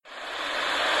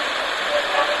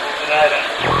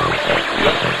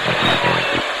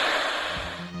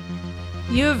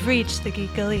You have reached the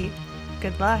Geek Elite.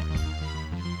 Good luck.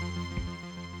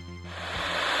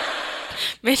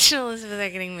 Mitch and Elizabeth are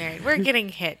getting married. We're getting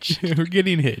hitched. We're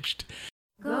getting hitched.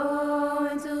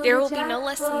 There will be no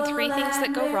less than 3 things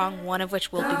that go wrong, one of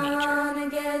which will be major.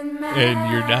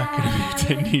 And you're not going to be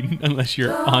attending unless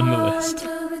you're on the list.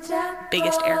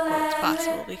 Biggest air quotes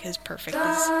possible, because perfect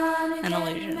is an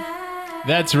illusion.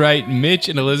 That's right. Mitch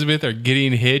and Elizabeth are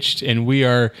getting hitched, and we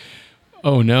are,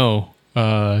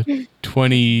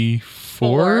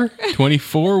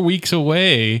 24 weeks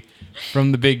away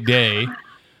from the big day.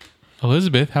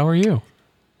 Elizabeth, how are you?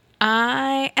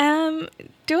 I am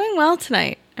doing well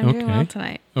tonight.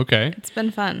 Okay. It's been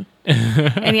fun.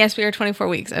 And yes, we are 24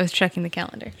 weeks. I was checking the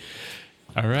calendar.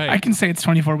 All right. I can say it's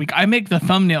 24 weeks. I make the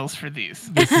thumbnails for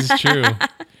these. This is true.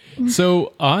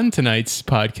 So on tonight's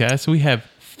podcast, we have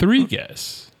 3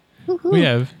 guests. We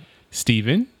have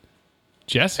Steven,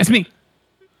 Jessica. It's me.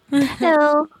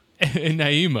 Hello. And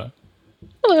Naima.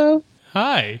 Hello.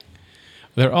 Hi.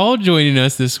 They're all joining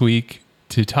us this week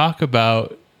to talk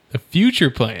about the future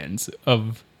plans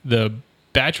of the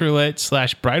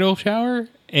bachelorette/bridal shower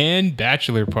and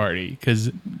bachelor party,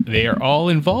 because they are all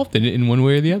involved in it in one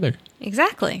way or the other.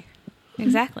 Exactly.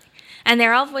 And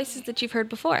they're all voices that you've heard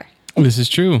before. This is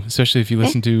true, especially if you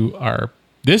listen to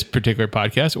this particular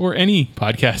podcast or any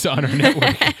podcast on our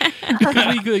network.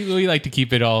 Because we like to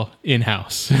keep it all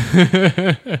in-house.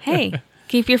 Hey,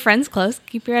 keep your friends close,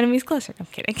 keep your enemies closer. I'm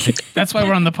kidding. That's why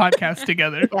we're on the podcast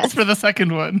together. Yes. It's for the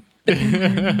second one.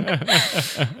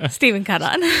 Steven caught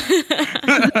on.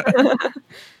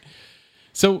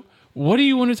 So what do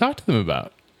you want to talk to them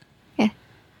about?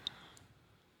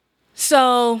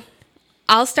 So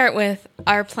I'll start with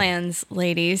our plans,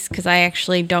 ladies, because I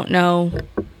actually don't know.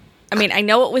 I mean, I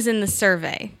know what was in the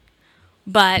survey,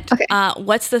 but Okay.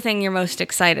 What's the thing you're most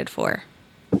excited for?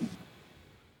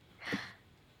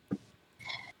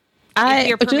 If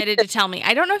you're permitted to tell me.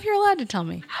 I don't know if you're allowed to tell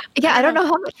me. Yeah, I don't know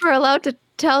how much we're allowed to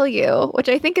tell you, which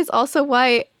I think is also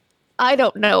why I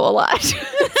don't know a lot.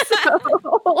 So,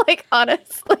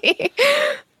 honestly.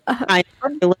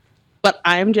 But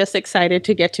I'm just excited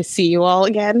to get to see you all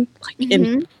again.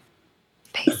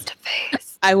 Face to face.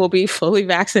 I will be fully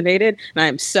vaccinated, and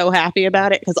I'm so happy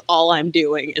about it because all I'm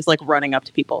doing is running up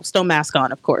to people. Still mask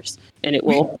on, of course, and it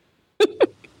will.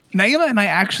 Naima and I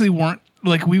actually weren't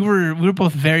we were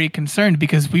both very concerned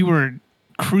because we were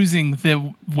cruising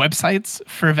the websites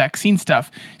for vaccine stuff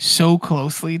so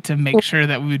closely to make sure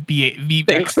that we would be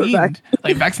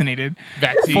vaccinated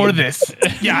for this.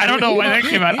 Yeah, I don't know why that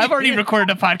came out. I've already recorded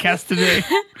a podcast today.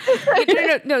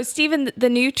 No, Steven, the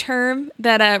new term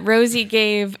that Rosie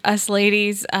gave us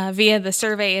ladies via the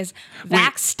survey is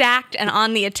vax stacked and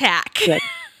on the attack.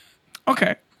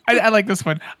 Okay. I like this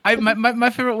one.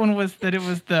 My favorite one was that it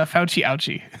was the Fauci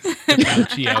ouchie.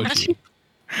 Ouchie.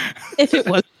 If it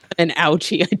was an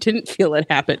ouchie, I didn't feel it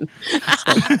happen.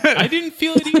 I didn't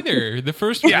feel it either. The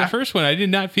first one, I did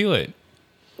not feel it.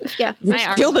 Yeah.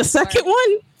 Feel the second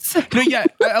one? No, yeah.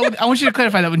 I want you to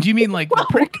clarify that one. Do you mean the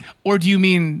prick, or do you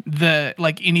mean the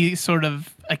any sort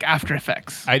of after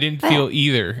effects? I didn't feel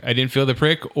either. I didn't feel the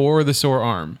prick or the sore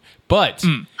arm. But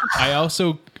I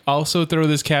also throw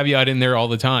this caveat in there all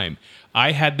the time.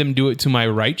 I had them do it to my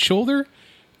right shoulder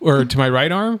or to my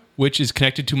right arm, which is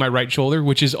connected to my right shoulder,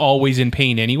 which is always in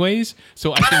pain anyways.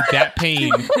 So I think that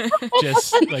pain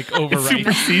just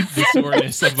overrides the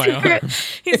soreness of my arm.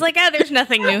 He's like, there's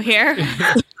nothing new here.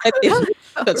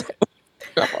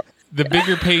 The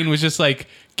bigger pain was just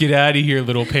get out of here,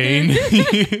 little pain.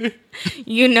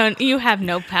 You have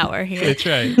no power here. That's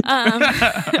right.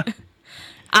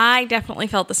 I definitely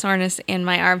felt the soreness in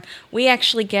my arm. We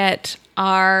actually get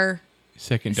our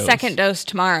second dose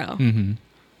tomorrow. Mm-hmm.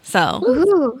 So,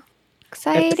 ooh,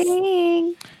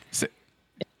 exciting.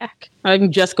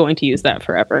 I'm just going to use that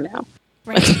forever now.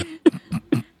 Right.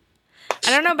 I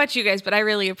don't know about you guys, but I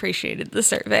really appreciated the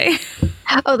survey.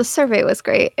 Oh, the survey was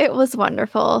great. It was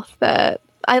wonderful. I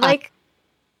like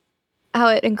how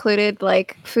it included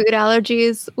food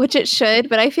allergies, which it should,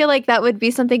 but I feel like that would be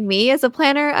something me as a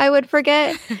planner I would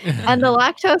forget. And the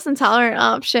lactose intolerant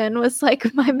option was my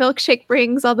milkshake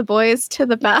brings all the boys to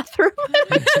the bathroom.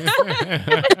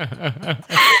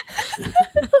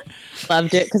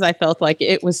 Loved it because I felt like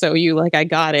it was so you, I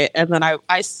got it. And then I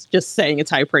just sang its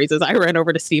high praises. I ran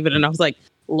over to Steven and I was like,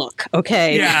 look,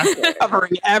 okay,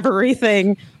 covering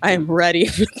everything. I am ready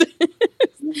for this.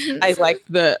 I like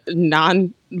the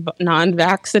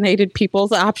non-vaccinated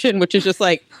people's option, which is just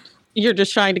you're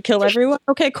just trying to kill everyone.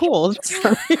 Okay, cool.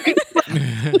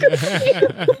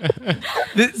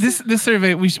 This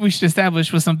survey we should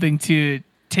establish was something to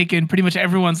taken pretty much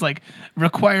everyone's like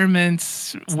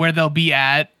requirements, where they'll be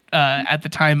at the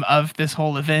time of this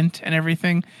whole event and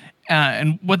everything,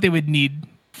 and what they would need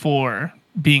for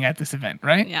being at this event,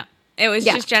 right? Yeah. It was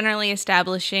just generally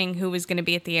establishing who was going to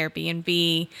be at the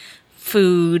Airbnb,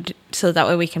 food, so that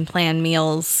way we can plan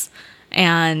meals,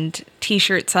 and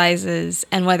t-shirt sizes,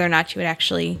 and whether or not you would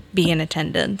actually be in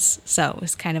attendance. So it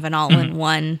was kind of an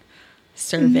all-in-one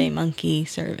survey monkey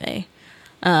survey.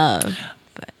 But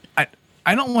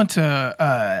I don't want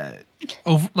to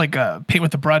paint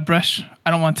with a broad brush.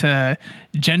 I don't want to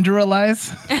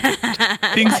generalize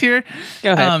things here.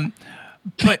 Go ahead.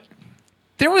 But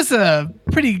there was a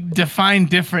pretty defined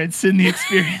difference in the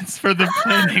experience for the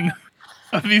planning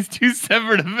of these two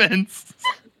separate events.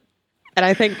 And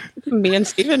I think me and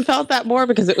Steven felt that more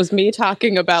because it was me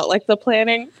talking about like the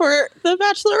planning for the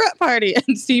bachelorette party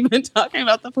and Steven talking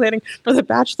about the planning for the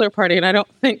bachelor party. And I don't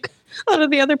think a lot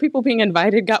of the other people being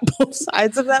invited got both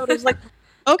sides of that. But it was like,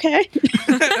 okay.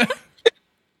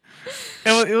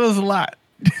 It was a lot.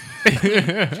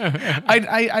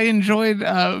 I enjoyed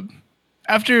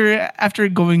after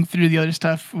going through the other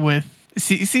stuff with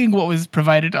seeing what was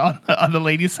provided on the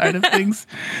ladies' side of things,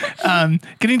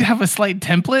 getting to have a slight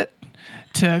template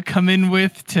to come in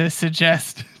with to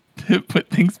suggest to put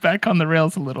things back on the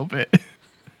rails a little bit.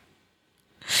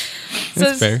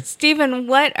 So, Stephen,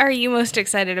 what are you most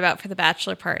excited about for the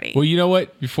bachelor party? Well, you know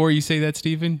what? Before you say that,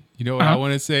 Stephen, you know what I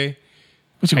want to say?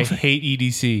 I hate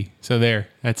EDC. So there.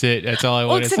 That's it. That's all I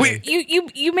want to say.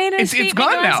 You made a statement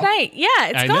gone last now. night. Yeah,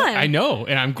 it's gone. I know,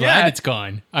 and I'm glad it's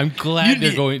gone. I'm glad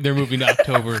they're moving to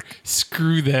October.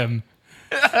 Screw them.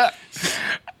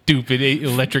 Stupid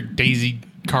Electric Daisy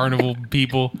Carnival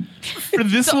people. For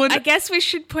this one, I guess we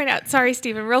should point out. Sorry,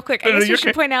 Stephen, real quick. I guess we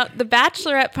should point out the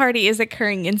bachelorette party is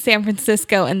occurring in San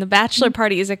Francisco, and the bachelor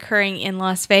party is occurring in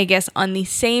Las Vegas on the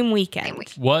same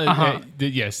weekend.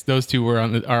 Yes, those two are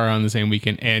on the same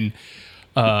weekend, and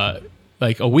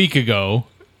like a week ago,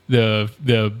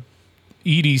 the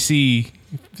EDC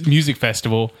music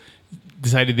festival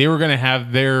decided they were going to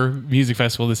have their music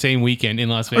festival the same weekend in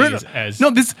Las Vegas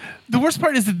the worst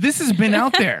part is that this has been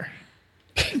out there.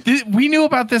 We knew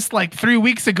about this like 3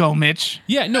 weeks ago, Mitch.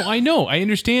 Yeah, no, I know. I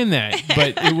understand that.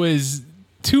 But it was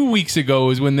 2 weeks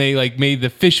ago is when they like made the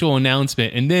official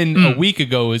announcement. And then a week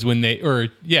ago is when they were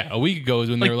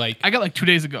like, I got like 2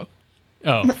 days ago.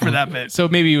 Oh, for that bit. So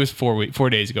maybe it was 4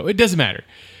 days ago. It doesn't matter.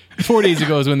 4 days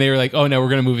ago is when they were like, oh no, we're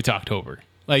going to move it to October.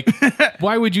 Like,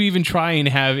 why would you even try and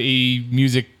have a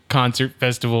music concert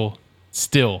festival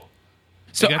still?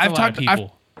 So Like,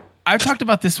 I've talked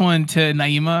about this one to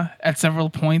Naima at several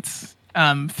points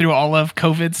through all of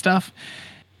COVID stuff.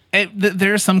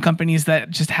 There are some companies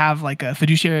that just have like a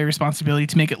fiduciary responsibility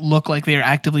to make it look like they are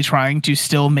actively trying to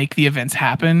still make the events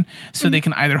happen. So they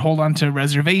can either hold on to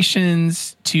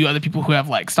reservations to other people who have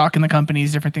like stock in the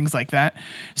companies, different things like that.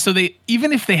 So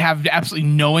even if they have absolutely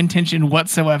no intention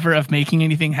whatsoever of making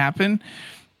anything happen,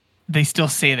 they still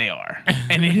say they are.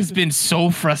 And it has been so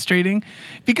frustrating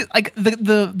because like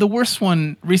the worst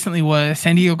one recently was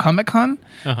San Diego Comic-Con.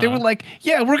 They were like,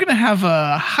 yeah, we're going to have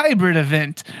a hybrid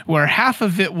event where half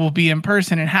of it will be in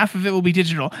person and half of it will be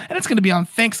digital. And it's going to be on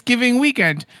Thanksgiving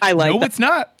weekend. No, it's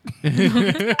not.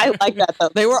 I like that though.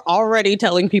 They were already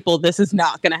telling people this is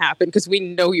not going to happen because we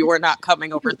know you are not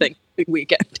coming over Thanksgiving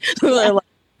weekend. They're like,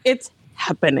 it's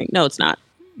happening. No, it's not.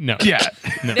 No. Yeah.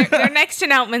 No. Their next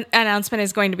announcement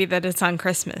is going to be that it's on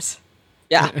Christmas.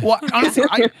 Yeah. Well, honestly,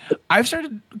 I've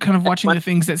started kind of watching the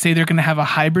things that say they're going to have a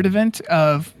hybrid event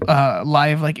of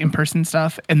live, like in-person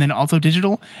stuff, and then also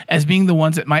digital as being the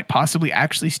ones that might possibly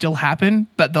actually still happen,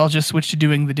 but they'll just switch to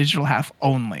doing the digital half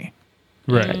only.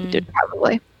 Right.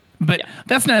 Probably. But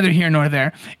that's neither here nor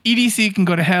there. EDC can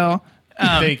go to hell.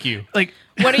 Thank you. Like,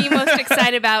 What are you most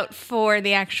excited about for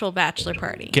the actual bachelor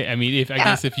party? Okay, I mean, I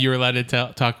guess if you're alled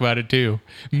to talk about it too,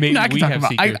 maybe I can we talk have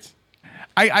about- secrets.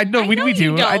 I know we you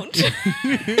do. don't.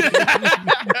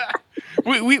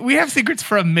 We have secrets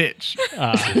from Mitch,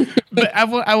 but I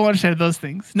want to share those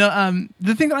things. No,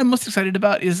 the thing that I'm most excited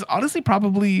about is honestly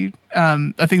probably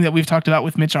a thing that we've talked about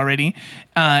with Mitch already,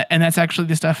 and that's actually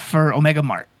the stuff for Omega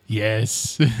Mart.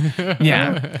 Yes.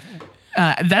 Yeah,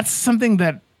 that's something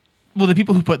that. Well, the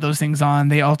people who put those things on,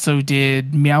 they also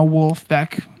did Meow Wolf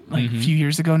back like a few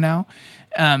years ago now.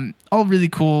 All really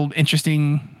cool,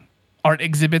 interesting art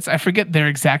exhibits. I forget their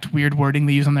exact weird wording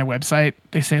they use on their website.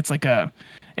 They say it's like a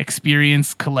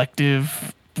experience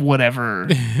collective whatever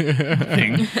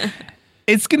thing.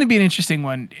 It's going to be an interesting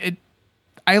one.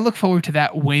 I look forward to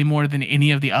that way more than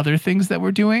any of the other things that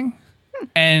we're doing.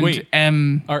 And Wait,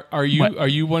 are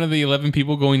you one of the 11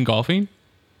 people going golfing?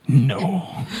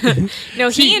 No. No,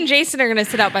 he and Jason are going to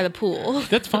sit out by the pool.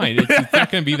 That's fine. It's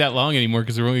not going to be that long anymore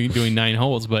because we're only doing 9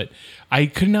 holes. But I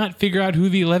could not figure out who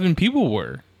the 11 people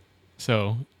were.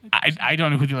 So I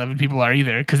don't know who the 11 people are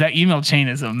either because that email chain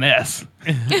is a mess.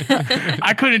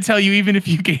 I couldn't tell you even if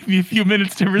you gave me a few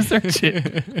minutes to research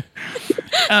it.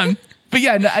 But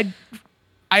yeah, no,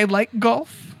 I like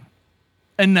golf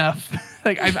enough.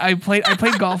 Like I played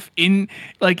golf in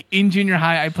junior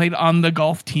high. I played on the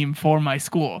golf team for my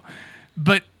school,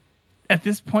 but at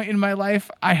this point in my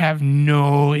life, I have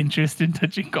no interest in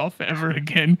touching golf ever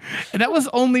again. And that was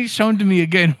only shown to me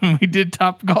again when we did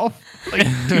Top Golf like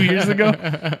 2 years ago.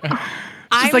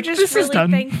 I'm just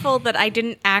really thankful that I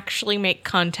didn't actually make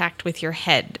contact with your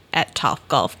head at Top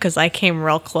Golf because I came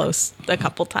real close a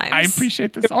couple times. I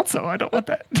appreciate this also. I don't want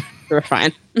that. You're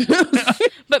fine.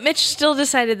 But Mitch still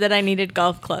decided that I needed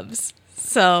golf clubs.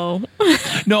 So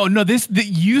no,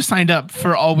 you signed up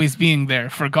for always being there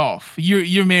for golf.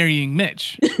 You're marrying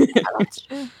Mitch.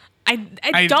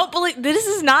 I don't believe this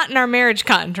is not in our marriage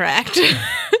contract.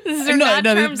 These are not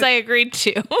terms I agreed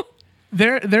to.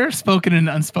 They're spoken and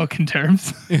unspoken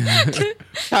terms.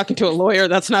 Talking to a lawyer,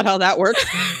 that's not how that works.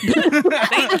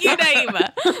 Thank you,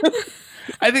 Naima.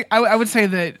 I think I would say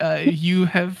that you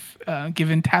have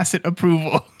given tacit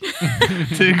approval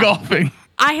to golfing.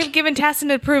 I have given tacit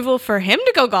approval for him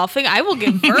to go golfing. I will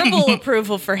give verbal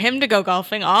approval for him to go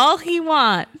golfing all he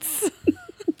wants.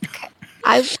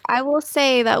 I will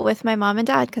say that with my mom and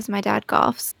dad, because my dad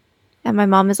golfs, and my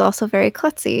mom is also very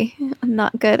klutzy. I'm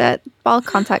not good at ball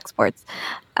contact sports.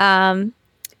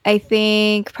 I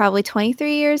think probably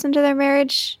 23 years into their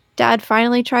marriage, dad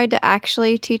finally tried to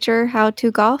actually teach her how to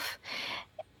golf.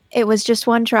 It was just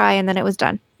one try, and then it was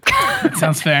done. That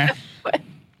sounds fair.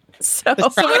 So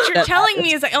what you're telling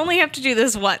me is I only have to do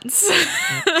this once.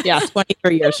 Yeah,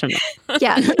 23 years from now.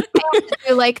 Yeah. I have to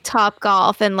do like Top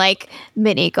Golf and like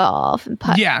mini golf and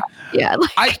putt. Yeah. Yeah.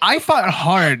 I fought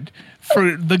hard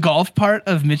for the golf part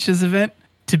of Mitch's event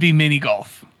to be mini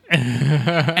golf.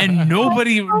 And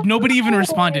nobody even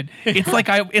responded. It's like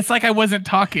I wasn't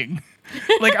talking.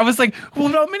 Like I was like, well,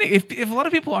 no, if a lot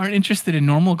of people aren't interested in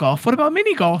normal golf, what about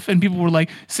mini golf? And people were like,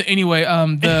 so anyway,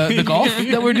 the golf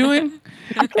that we're doing,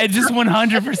 it just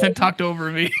 100% talked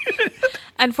over me.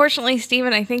 Unfortunately,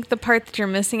 Steven, I think the part that you're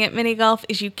missing at mini golf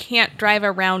is you can't drive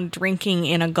around drinking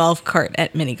in a golf cart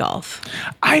at mini golf.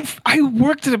 I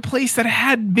worked at a place that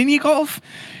had mini golf.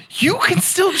 You can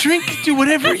still drink and do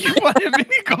whatever you want at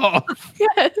mini golf.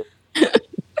 Yes.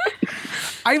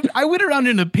 I went around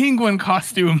in a penguin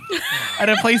costume at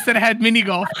a place that had mini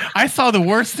golf. I saw the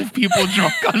worst of people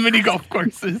drunk on mini golf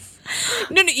courses.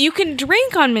 No, you can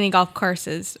drink on mini golf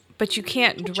courses, but you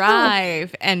can't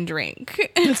drive and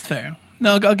drink. That's fair.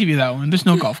 No, I'll give you that one. There's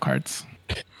no golf carts.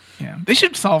 Yeah, they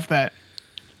should solve that.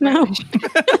 No.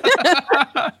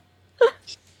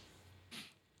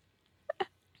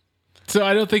 So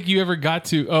I don't think you ever got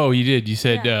to. Oh, you did. You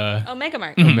said. Mega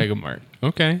Mart. Mega Mart.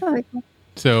 Okay.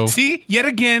 So see, yet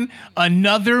again,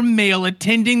 another male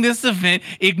attending this event,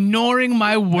 ignoring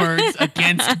my words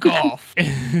against golf.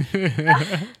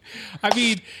 I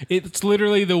mean, it's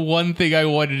literally the one thing I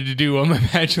wanted to do on my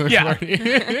bachelor party.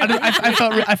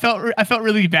 I felt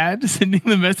really bad sending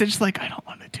the message like I don't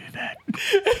want to do that.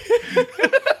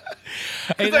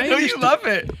 And I know you love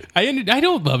it. I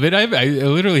don't love it. I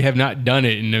literally have not done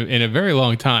it in a very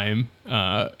long time.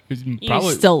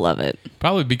 You still love it.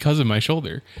 Probably because of my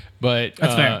shoulder. But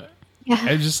that's fair. Yeah.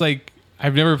 I'm just like,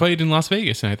 I've never played in Las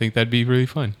Vegas, and I think that'd be really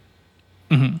fun.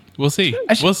 Mm-hmm. We'll see.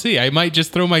 We'll see. I might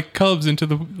just throw my Cubs into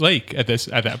the lake at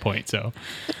that point. So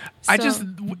I just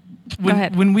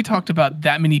when we talked about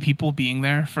that many people being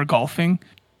there for golfing,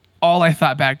 all I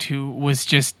thought back to was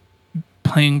just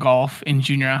playing golf in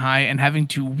junior high and having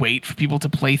to wait for people to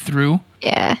play through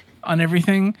on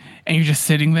everything, and you're just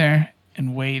sitting there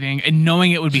and waiting and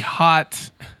knowing it would be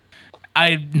hot.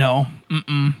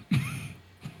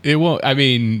 It won't. I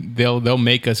mean, they'll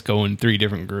make us go in 3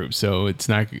 different groups, so it's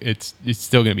not. It's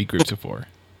still gonna be groups of 4.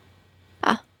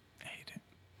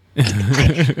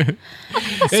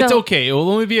 It's okay. It will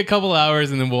only be a couple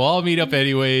hours, and then we'll all meet up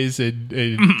anyways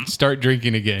and start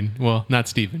drinking again. Well, not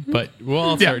Steven, but we'll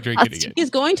all start drinking again. He's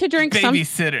going to drink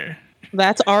babysitter.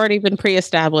 That's already been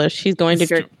pre-established. He's going to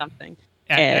drink something.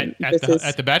 At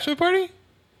the bachelor party?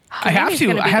 I have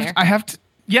to.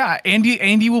 Yeah,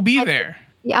 Andy will be there.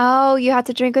 Oh, you have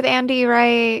to drink with Andy,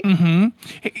 right? Mm-hmm.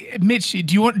 Hey, Mitch,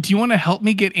 do you want to help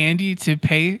me get Andy to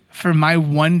pay for my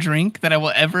one drink that I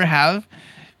will ever have,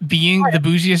 being the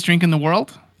bougiest drink in the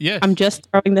world? Yes. I'm just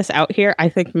throwing this out here. I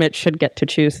think Mitch should get to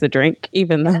choose the drink,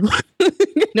 even though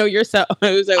know yourself.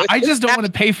 I just don't want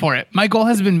to pay for it. My goal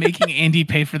has been making Andy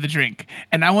pay for the drink,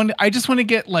 and I just want to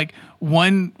get like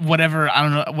one whatever. I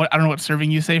don't know what serving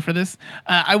you say for this.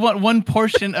 I want one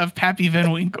portion of Pappy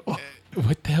Van Winkle.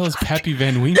 What the hell is Pappy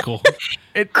Van Winkle?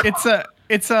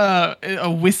 It's a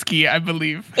whiskey, I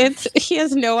believe. He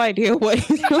has no idea what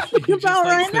he's talking about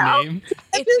right now. Name.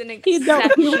 It's an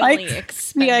exceptionally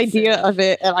expensive. The idea of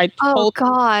it, and I told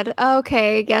God.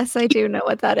 Okay, guess I do know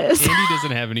what that is. Andy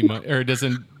doesn't have any money, or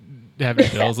doesn't have any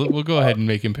bills. We'll go ahead and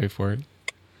make him pay for it.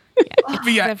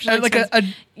 But yeah,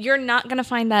 You're not gonna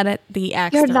find that at the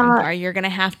Axe Throwing bar. You're gonna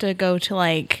have to go to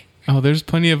like there's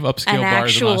plenty of upscale an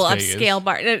bars actual in Las Vegas. upscale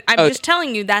bar. I'm just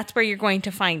telling you, that's where you're going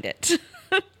to find it.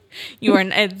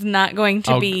 It's not going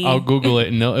to be. I'll Google it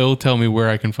and it'll tell me where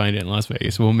I can find it in Las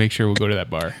Vegas. We'll make sure we'll go to that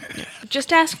bar.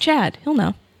 Just ask Chad. He'll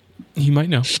know. He might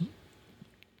know.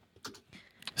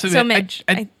 So Mitch,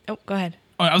 go ahead.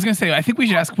 I was going to say, I think we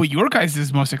should ask what your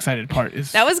guys' most excited part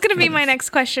is. That was going to be my next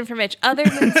question for Mitch, other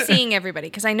than seeing everybody,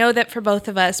 because I know that for both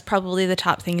of us, probably the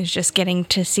top thing is just getting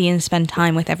to see and spend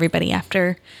time with everybody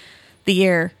after the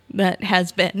year that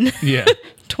has been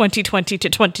 2020 to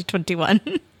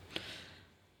 2021.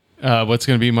 What's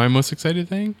going to be my most excited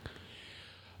thing?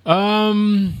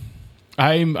 I'm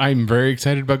very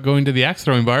excited about going to the axe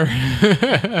throwing bar.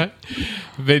 I've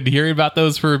been hearing about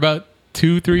those for about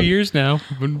 2-3 years now.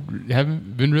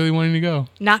 Haven't been really wanting to go.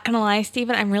 Not gonna lie,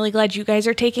 Steven, I'm really glad you guys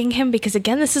are taking him, because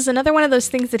again, this is another one of those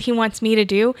things that he wants me to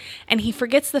do, and he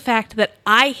forgets the fact that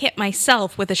I hit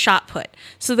myself with a shot put.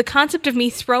 So the concept of me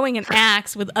throwing an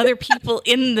axe with other people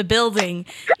in the building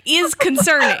is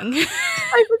concerning.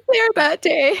 I was there that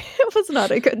day. It was not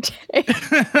a good day.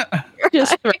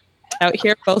 just out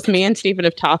here, both me and Steven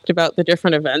have talked about the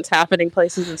different events happening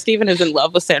places, and Steven is in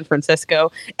love with San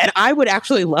Francisco, and I would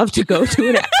actually love to go to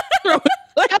an I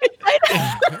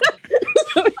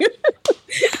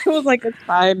was like, it's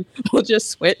fine, we'll just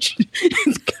switch.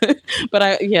 It's good. But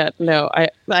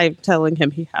I'm telling him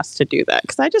he has to do that,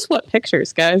 because I just want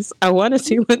pictures, guys. I want to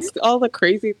see what's all the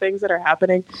crazy things that are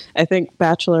happening. I think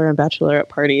bachelor and bachelorette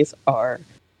parties are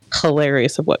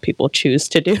hilarious of what people choose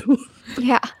to do.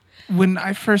 Yeah. When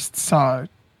I first saw,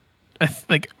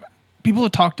 people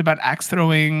have talked about axe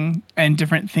throwing and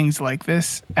different things like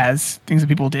this as things that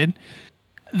people did.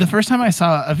 The first time I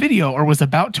saw a video or was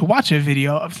about to watch a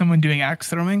video of someone doing axe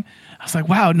throwing, I was like,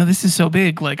 wow, no, this is so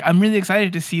big. Like, I'm really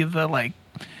excited to see the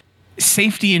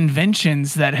safety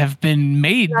inventions that have been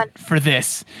made for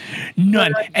this.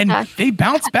 None. And they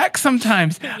bounce back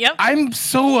sometimes. Yep. I'm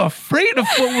so afraid of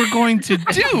what we're going to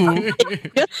do.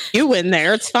 You in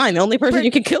there, it's fine. The only person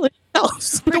you can kill is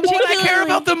yourself. The one I care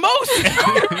about the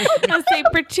most. I'll say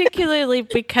particularly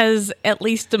because at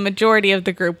least the majority of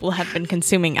the group will have been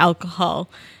consuming alcohol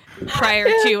prior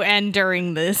to and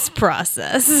during this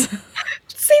process.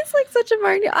 Seems like such a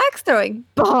Mario axe throwing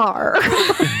bar.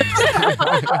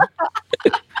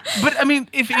 But I mean,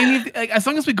 if as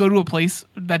long as we go to a place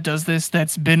that does this,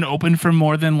 that's been open for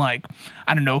more than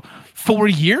 4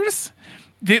 years,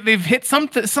 they've hit some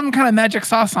kind of magic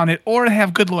sauce on it, or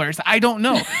have good lawyers. I don't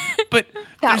know, but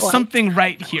there's something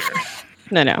right here.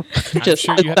 No. Just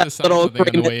sure you have to sign something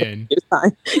on the way in.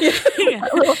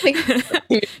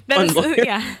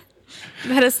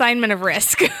 That assignment of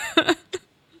risk.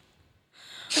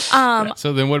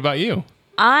 So then what about you?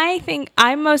 I think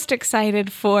I'm most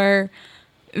excited for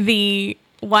the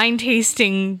wine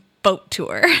tasting boat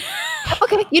tour.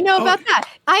 Okay, you know about that.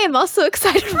 I am also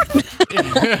excited for that.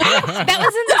 That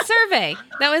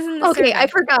was in the survey. Okay, I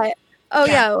forgot. Oh,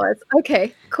 yeah, it was.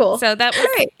 Okay, cool. So that was,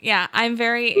 right. Yeah, I'm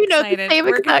very you know excited. The same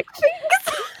exact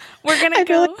things. We're going to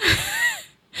go.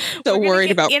 So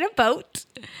worried about in a boat,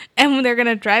 and they're going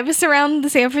to drive us around the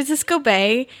San Francisco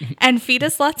Bay and feed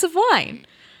us lots of wine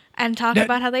and talk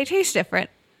about how they taste different.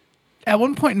 At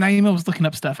one point, Naima was looking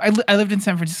up stuff. I lived in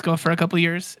San Francisco for a couple of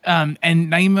years, and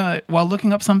Naima, while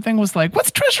looking up something, was like,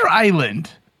 "What's Treasure Island?"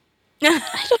 I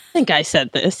don't think I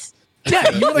said this. Yeah,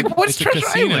 you were like, "What's It's a Treasure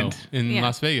casino Island?" in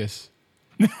Las Vegas.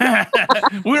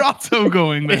 We're also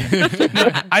going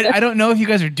there. I don't know if you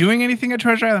guys are doing anything at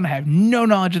Treasure Island. I have no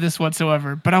knowledge of this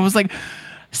whatsoever. But I was like,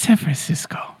 San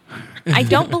Francisco. I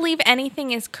don't believe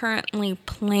anything is currently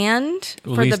planned.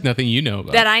 At least nothing you know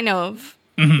about. That I know of.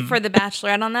 For the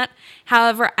Bachelorette on that.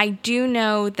 However, I do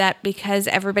know that because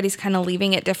everybody's kind of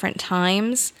leaving at different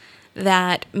times,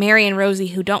 that Mary and Rosie,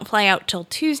 who don't fly out till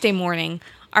Tuesday morning,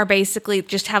 are basically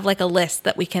just have like a list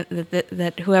that we can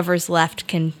that whoever's left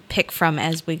can pick from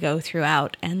as we go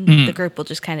throughout, and the group will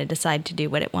just kind of decide to do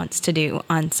what it wants to do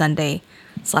on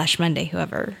Sunday/Monday,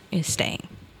 whoever is staying.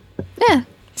 Yeah.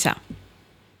 So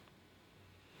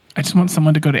I just want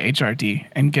someone to go to HRD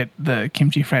and get the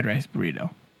kimchi fried rice burrito.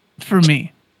 For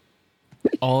me.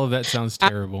 All of that sounds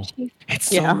terrible. It's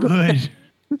so good.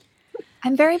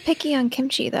 I'm very picky on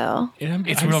kimchi, though.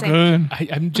 It's real good.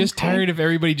 I'm just tired of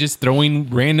everybody just throwing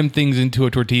random things into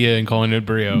a tortilla and calling it a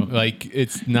burrito. Like,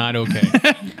 it's not okay.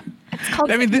 It's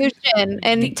called fusion.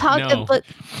 Let's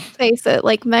face it,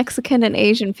 like Mexican and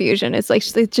Asian fusion is like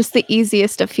just the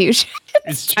easiest of fusion.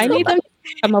 It's true. I need them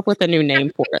to come up with a new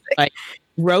name for it. Like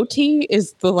roti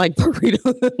is the like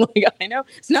burrito. Like I know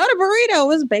it's not a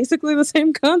burrito. It's basically the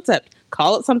same concept.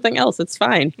 Call it something else. It's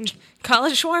fine. Call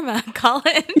it shawarma. Call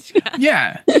it.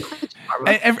 Yeah.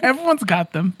 Everyone's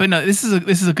got them, but no, this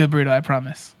is a good burrito. I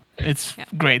promise. It's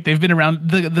great. They've been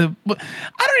around. I don't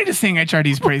need to sing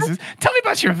HRD's praises. Tell me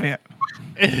about your event.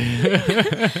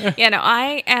 Yeah, no,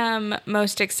 I am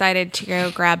most excited to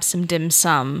go grab some dim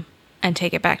sum and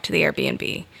take it back to the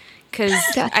Airbnb because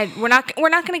we're not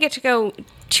going to get to go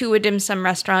to a dim sum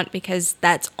restaurant because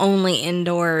that's only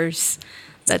indoors.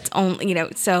 That's only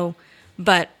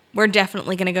but we're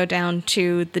definitely going to go down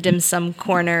to the dim sum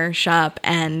corner shop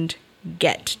and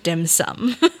get dim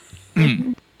sum.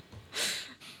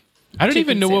 I don't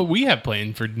even know what we have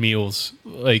planned for meals,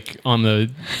 like on the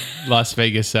Las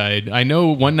Vegas side. I know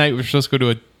one night we're supposed to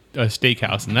go to a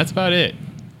steakhouse, and that's about it.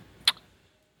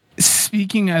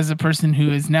 Speaking as a person who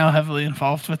is now heavily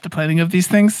involved with the planning of these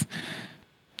things,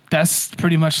 that's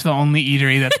pretty much the only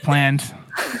eatery that's planned.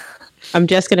 I'm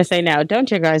just going to say now,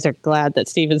 don't you guys are glad that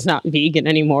Steven's not vegan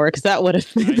anymore? Because that would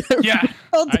have been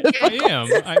I am.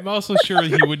 I'm also sure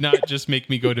he would not just make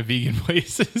me go to vegan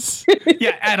places.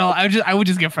 Yeah, at all. I would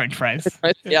just get French fries.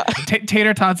 Yeah.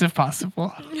 Tater tots if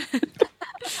possible.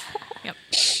 Yep.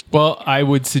 Well, I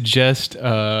would suggest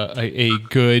a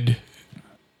good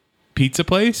pizza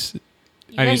place.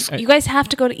 You guys have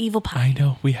to go to Evil Pie. I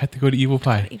know we have to go to Evil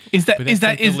Pie. Is that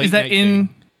in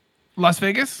Las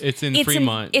Vegas? It's in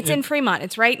Fremont. It's in Fremont.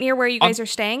 It's right near where you guys are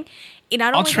staying.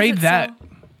 I'll trade that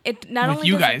with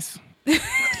you guys.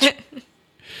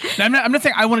 I'm not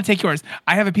saying I want to take yours.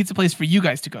 I have a pizza place for you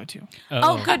guys to go to.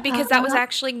 Oh, good, because that was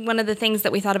actually one of the things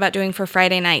that we thought about doing for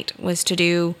Friday night was to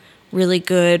do really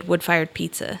good wood-fired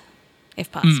pizza, if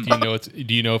possible.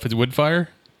 Do you know if it's wood fire?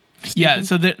 Yeah,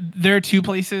 so there are two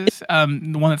places.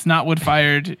 The one that's not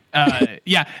wood-fired.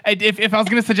 If I was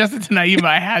going to suggest it to Naima,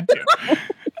 I had to.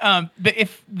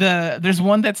 But there's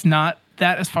one that's not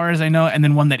that, as far as I know, and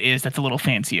then one that is that's a little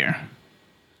fancier.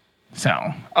 So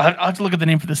I'll have to look at the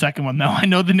name for the second one, though. I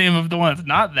know the name of the one that's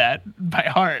not that by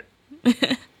heart.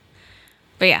 But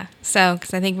yeah, so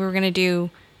because I think we were gonna do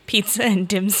pizza and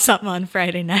dim sum on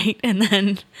Friday night, and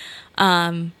then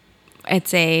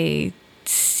it's a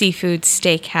seafood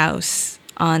steakhouse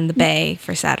on the bay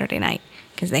for Saturday night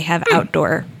because they have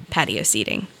outdoor patio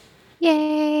seating.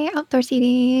 Yay, outdoor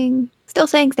seating. Still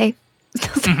staying safe.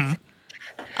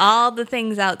 All the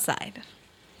things outside.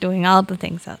 Doing all the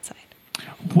things outside.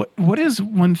 What is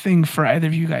one thing for either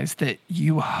of you guys that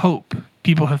you hope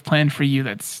people have planned for you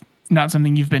that's not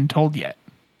something you've been told yet?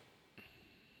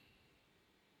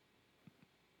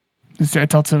 I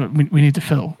thought so. We need to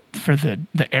fill for the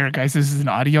air, guys. This is an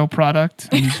audio product.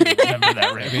 I need to remember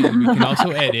that, right? We can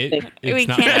also edit. We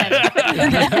can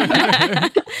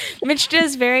edit. Mitch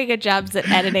does very good jobs at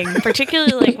editing,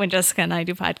 particularly like when Jessica and I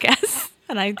do podcasts,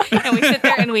 and we sit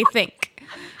there and we think.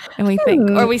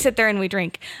 Or we sit there and we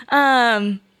drink.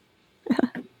 I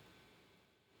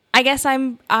guess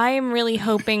I'm really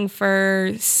hoping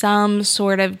for some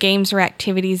sort of games or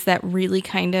activities that really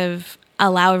kind of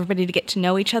allow everybody to get to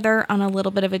know each other on a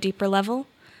little bit of a deeper level,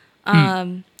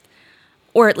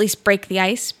 or at least break the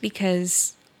ice,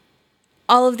 because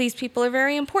all of these people are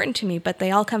very important to me, but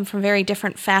they all come from very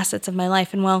different facets of my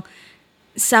life. And while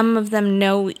some of them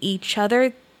know each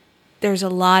other, there's a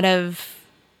lot of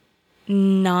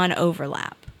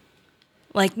non-overlap.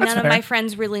 Like, none of my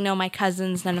friends really know my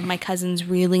cousins. None of my cousins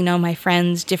really know my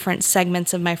friends. Different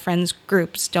segments of my friends'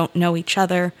 groups don't know each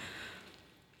other.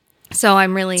 So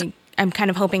I'm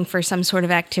kind of hoping for some sort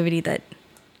of activity that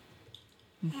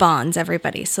bonds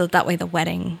everybody. So that way the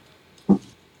wedding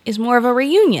is more of a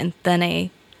reunion than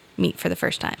a meet for the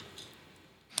first time.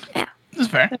 Yeah. That's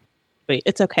fair. Wait,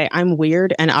 it's okay. I'm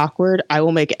weird and awkward. I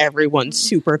will make everyone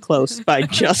super close by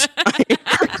just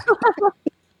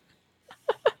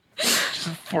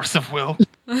force of will.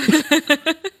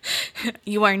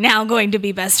 You are now going to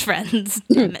be best friends.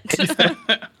 Damn it.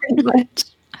 Pretty much.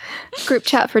 Group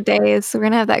chat for days. We're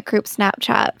going to have that group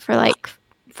Snapchat for like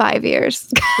 5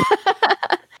 years.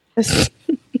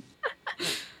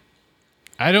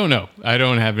 I don't know. I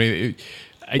don't have any.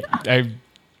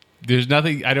 There's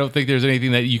nothing. I don't think there's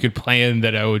anything that you could plan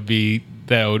that I would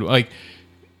like.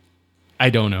 I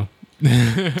don't know.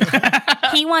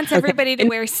 He wants everybody to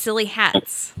wear silly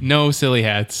hats. No silly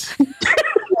hats.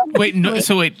 Wait, no.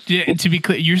 So wait, to be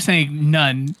clear, you're saying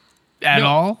none at No,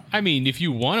 all? I mean, if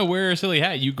you want to wear a silly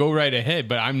hat, you go right ahead.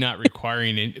 But I'm not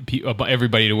requiring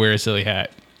everybody to wear a silly hat.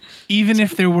 Even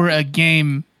if there were a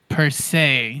game per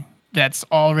se that's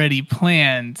already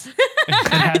planned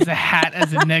that has a hat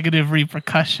as a negative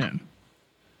repercussion.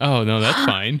 Oh no, that's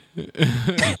fine.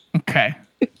 Okay.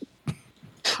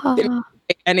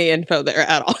 Any info there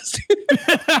at all.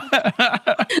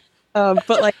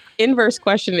 But like inverse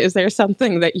question, is there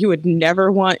something that you would never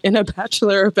want in a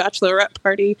bachelor or bachelorette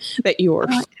party that you are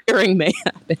fearing may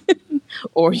happen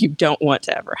or you don't want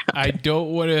to ever happen? I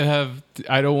don't want to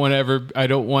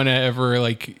ever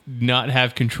like not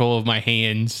have control of my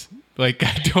hands. Like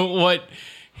I don't want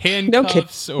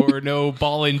handcuffs or no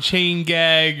ball and chain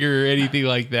gag or anything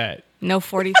like that. No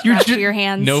 40 strapped to your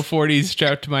hands. No 40s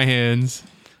strapped to my hands.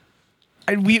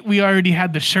 We already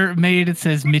had the shirt made. It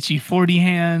says Mitchie 40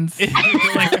 hands.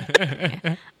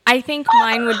 I think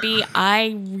mine would be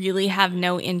I really have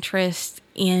no interest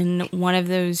in one of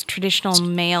those traditional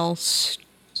male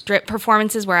strip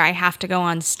performances where I have to go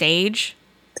on stage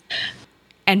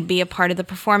and be a part of the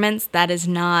performance. I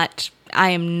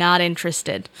am not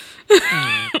interested.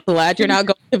 Glad you're not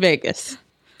going to Vegas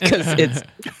because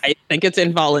I think it's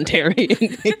involuntary.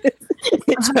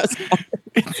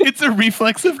 It's a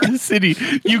reflex of the city.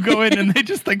 You go in and they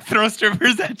just like throw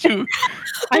strippers at you.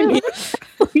 I mean,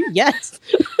 yes.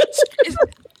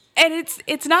 And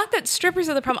it's not that strippers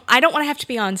are the problem. I don't want to have to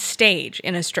be on stage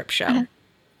in a strip show.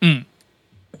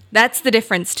 That's the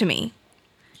difference to me.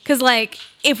 Because, like,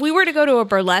 if we were to go to a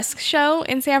burlesque show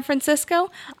in San Francisco,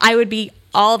 I would be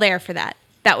all there for that.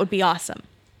 That would be awesome.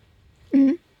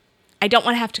 Mm-hmm. I don't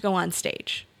want to have to go on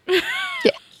stage. Yeah.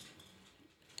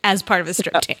 As part of a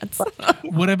strip dance.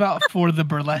 What about for the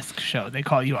burlesque show? They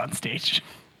call you on stage.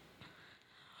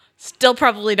 Still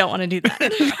probably don't want to do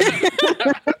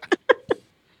that.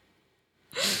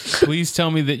 Please tell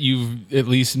me that you've at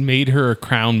least made her a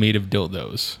crown made of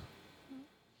dildos.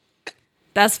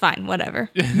 That's fine. Whatever.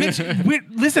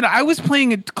 Listen, I was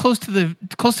playing it close to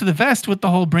the vest with the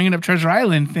whole bringing up Treasure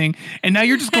Island thing, and now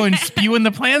you're just going spewing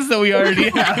the plans that we already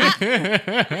have.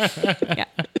 Yeah.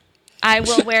 I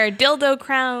will wear dildo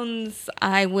crowns.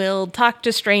 I will talk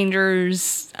to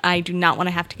strangers. I do not want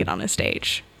to have to get on a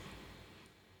stage.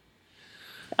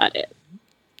 Got it.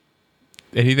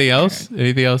 Anything else?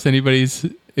 Anything else anybody's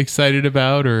excited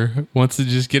about or wants to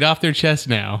just get off their chest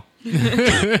now?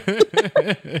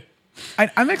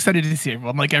 I'm excited to see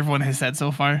everyone, like everyone has said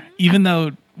so far. Even though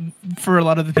for a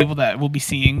lot of the people that we'll be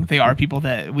seeing, they are people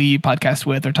that we podcast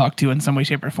with or talk to in some way,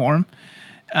 shape, or form.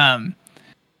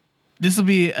 This will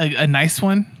be a nice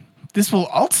one. This will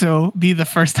also be the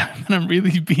first time that I'm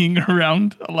really being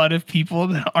around a lot of people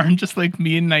that aren't just like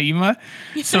me and Naima.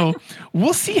 So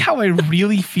we'll see how I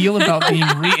really feel about being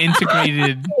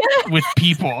reintegrated with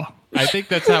people. I think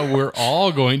that's how we're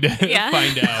all going to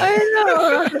find out. I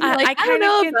know. I don't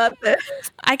know about this.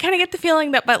 I kind of get the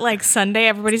feeling that, but like Sunday,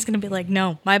 everybody's going to be like,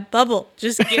 no, my bubble.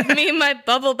 Just give me my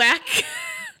bubble back.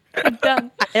 I'm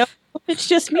done. I don't know if it's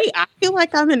just me. I feel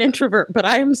like I'm an introvert, but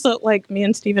I am so like me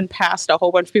and Steven passed a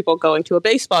whole bunch of people going to a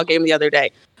baseball game the other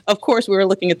day. Of course, we were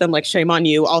looking at them like, shame on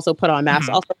you. Also put on masks.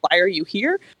 Also, why are you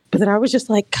here? But then I was just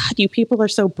like, God, you people are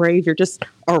so brave. You're just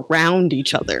around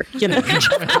each other, you know?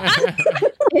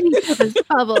 In each other's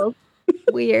bubbles.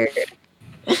 Weird.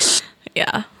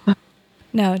 Yeah.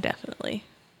 No, definitely.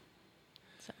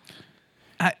 So,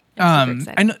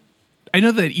 I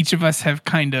know that each of us have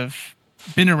kind of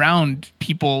been around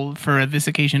people for this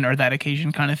occasion or that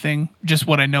occasion kind of thing. Just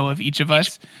what I know of each of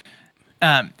us.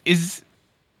 How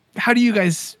do you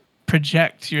guys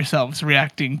project yourselves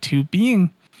reacting to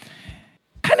being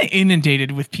kind of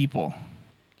inundated with people,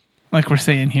 like we're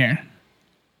saying here?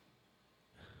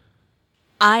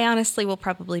 I honestly will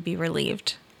probably be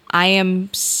relieved. I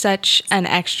am such an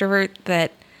extrovert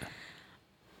that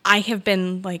I have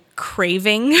been like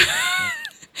craving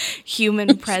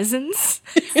human presence.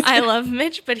 I love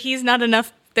Mitch, but he's not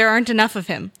enough. There aren't enough of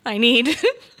him. I need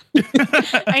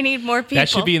more people. That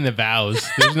should be in the vows.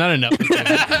 There's not enough of them.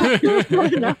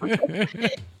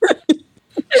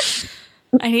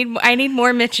 I need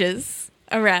more Mitches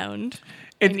around.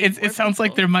 It sounds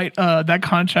like there might that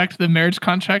contract, the marriage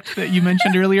contract that you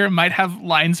mentioned earlier, might have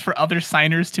lines for other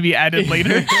signers to be added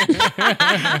later.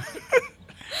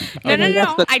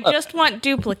 No. I just want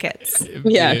duplicates.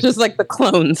 Yeah, just like the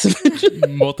clones.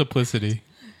 Multiplicity.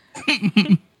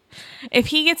 If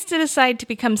he gets to decide to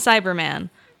become Cyberman,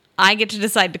 I get to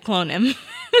decide to clone him.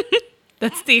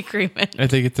 That's the agreement. I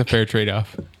think it's a fair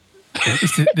trade-off.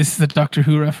 This is a Doctor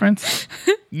Who reference.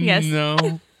 Yes.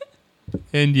 No.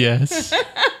 And yes.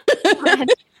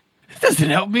 Doesn't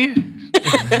help me.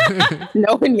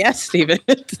 No and yes, Steven.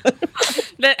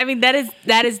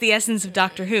 That is the essence of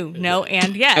Doctor Who. No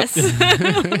and yes.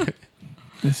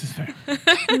 This is fair.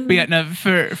 But yeah, no,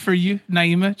 for you,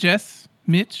 Naima, Jess,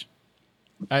 Mitch,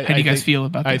 how do you guys feel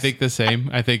about this? I think the same.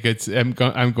 I think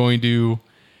I'm going to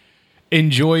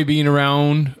enjoy being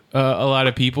around a lot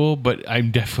of people, but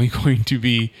I'm definitely going to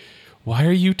be, why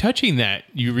are you touching that?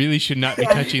 You really should not be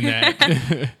touching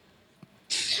that.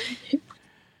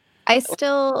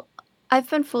 I've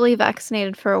been fully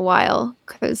vaccinated for a while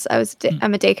because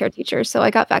I'm a daycare teacher, so I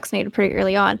got vaccinated pretty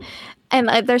early on. And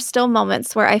there's still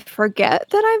moments where I forget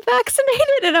that I'm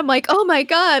vaccinated, and I'm like, oh my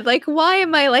God, like, why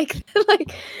am I like,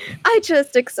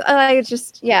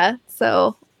 yeah.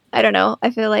 So I don't know. I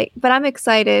feel like, but I'm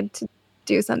excited to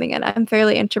do something, and I'm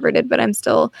fairly introverted, but I'm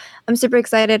super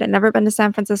excited. I've never been to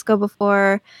San Francisco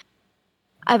before.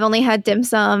 I've only had dim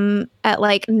sum at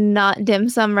like not dim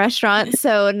sum restaurants.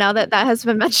 So now that has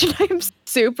been mentioned, I'm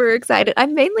super excited.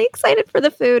 I'm mainly excited for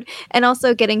the food and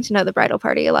also getting to know the bridal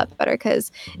party a lot better.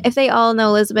 Because if they all know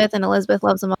Elizabeth and Elizabeth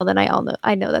loves them all, then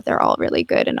I know that they're all really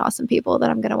good and awesome people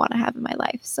that I'm going to want to have in my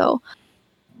life. So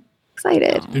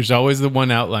excited. There's always the one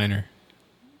outliner.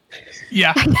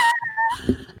 Yeah.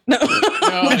 No.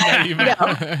 Not even.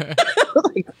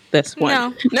 Like this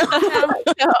one. No.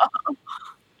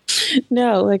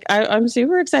 No, like I'm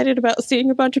super excited about seeing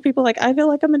a bunch of people. Like I feel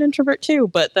like I'm an introvert too,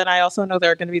 but then I also know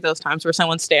there are going to be those times where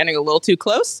someone's standing a little too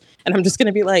close, and I'm just going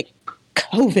to be like,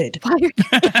 COVID.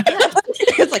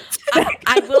 It's like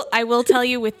I will tell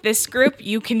you, with this group,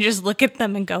 you can just look at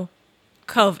them and go,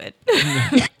 COVID,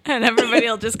 and everybody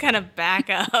will just kind of back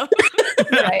up.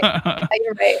 Right.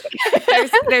 You're right.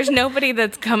 There's nobody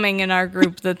that's coming in our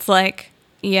group that's like,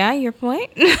 yeah, your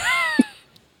point.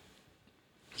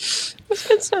 It's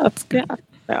good stuff. Yeah.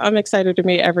 I'm excited to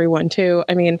meet everyone too.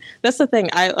 I mean, that's the thing.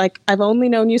 I've only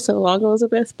known you so long,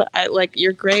 Elizabeth, but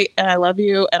you're great and I love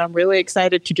you, and I'm really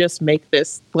excited to just make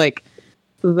this like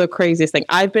the craziest thing.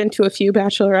 I've been to a few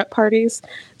bachelorette parties,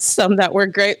 some that were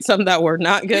great, some that were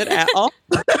not good at all.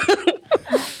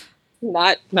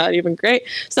 not even great.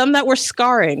 Some that were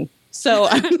scarring. So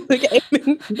I'm like,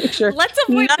 make sure. Let's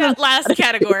avoid that last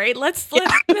category. Let's the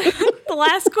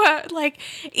last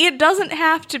it doesn't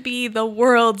have to be the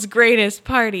world's greatest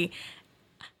party.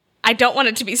 I don't want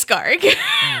it to be scarring.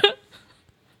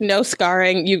 No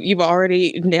scarring. You've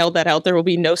already nailed that out. There will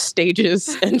be no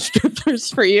stages and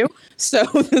strippers for you. So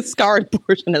the scarring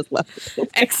portion is left.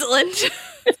 Excellent.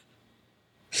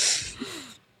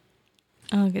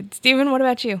 Oh, good. Steven, what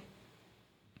about you?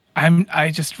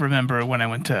 I just remember when I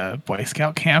went to Boy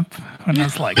Scout camp when I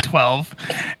was like 12,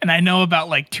 and I know about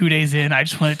like 2 days in, I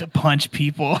just wanted to punch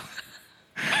people.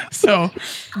 So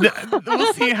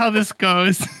we'll see how this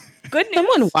goes. Good news.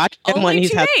 Someone watched him Only when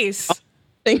he's 2 had. days.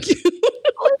 Thank you.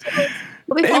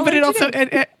 But it also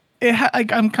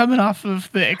I'm coming off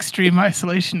of the extreme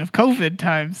isolation of COVID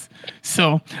times,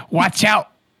 so watch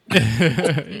out.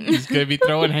 He's gonna be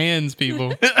throwing hands,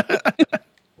 people.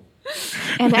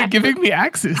 And They're giving me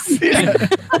access. Yeah.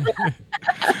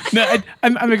 No,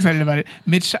 I'm excited about it.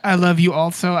 Mitch, I love you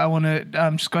also. I want to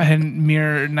just go ahead and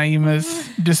mirror Naima's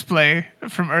display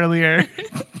from earlier.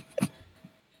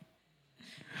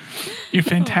 You're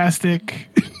fantastic.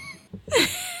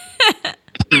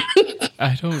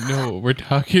 I don't know what we're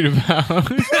talking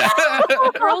about.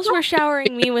 Girls were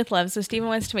showering me with love, so Steven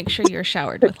wants to make sure you're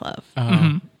showered with love.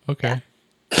 Okay.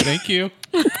 Thank you.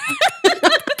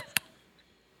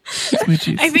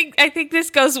 I think this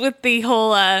goes with the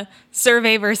whole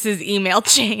survey versus email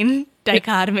chain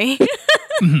dichotomy.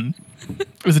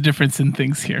 There's a difference in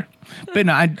things here, but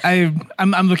no,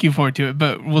 I'm looking forward to it.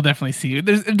 But we'll definitely see.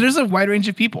 There's a wide range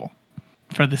of people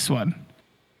for this one,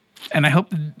 and I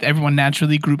hope everyone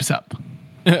naturally groups up.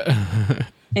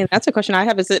 And that's a question I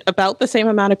have. Is it about the same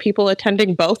amount of people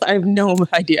attending both? I have no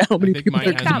idea how many people.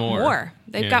 They've got more.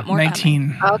 They've got more.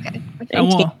 19. Oh, okay.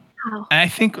 Well, and I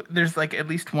think there's like at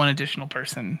least one additional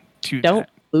person to Don't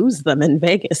lose them in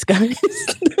Vegas, guys.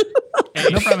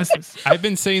 No promises. I've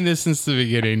been saying this since the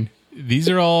beginning. These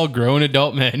are all grown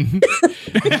adult men.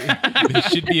 They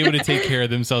should be able to take care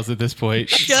of themselves at this point.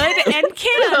 Should and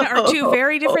can are two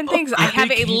very different things. I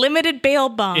have a limited bail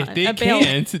bond. If they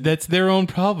can't, that's their own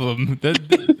problem.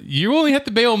 You only have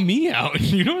to bail me out.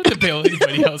 You don't have to bail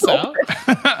anybody else out.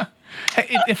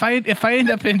 If I end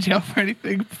up in jail for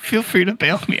anything, feel free to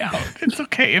bail me out. It's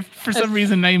okay if for some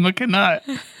reason Naima cannot.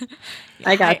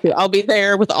 I got you. I'll be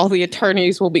there with all the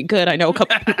attorneys. We'll be good. I know a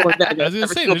couple people in Vegas. I was going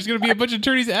to say, there's going to be a bunch of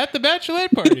attorneys at the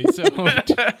bachelorette party. So,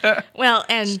 Well,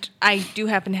 and I do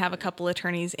happen to have a couple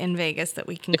attorneys in Vegas that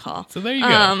we can call. so there you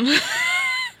go.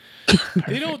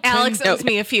 They don't Alex owes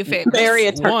me a few favors. Very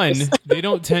One, attorneys. they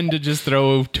don't tend to just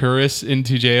throw tourists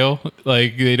into jail.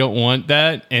 Like, they don't want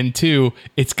that. And two,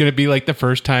 it's going to be like the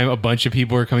first time a bunch of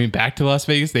people are coming back to Las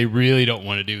Vegas. They really don't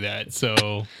want to do that.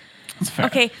 So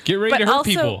Okay. get ready but to hurt also,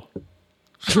 people.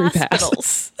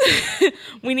 Hospitals.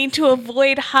 We need to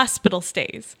avoid hospital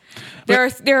stays. There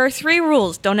are 3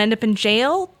 rules. Don't end up in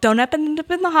jail, don't end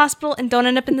up in the hospital, and don't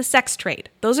end up in the sex trade.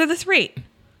 Those are the 3.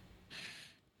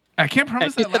 I can't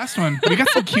promise that last one. We got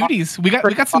some cuties. We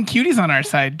got some cuties on our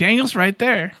side. Daniel's right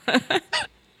there. I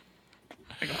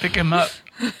can pick him up.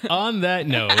 On that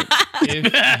note, if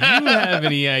you have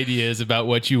any ideas about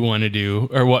what you want to do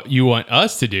or what you want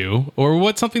us to do or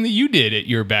what's something that you did at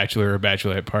your bachelor or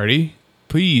bachelorette party,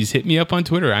 please hit me up on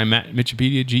Twitter. I'm at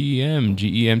Mitchipedia GEM.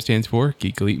 GEM stands for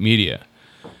Geek Elite Media.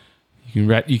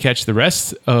 You catch the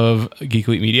rest of Geek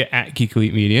Elite Media at Geek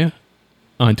Elite Media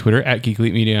on Twitter, at Geek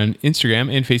Elite Media on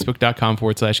Instagram, and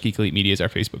Facebook.com/Geek Elite Media is our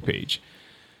Facebook page.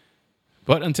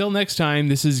 But until next time,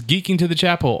 this is Geeking to the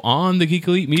Chapel on the Geek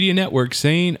Elite Media Network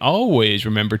saying always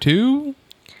remember to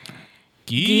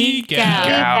geek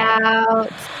out.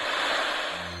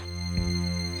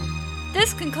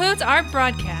 This concludes our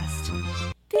broadcast.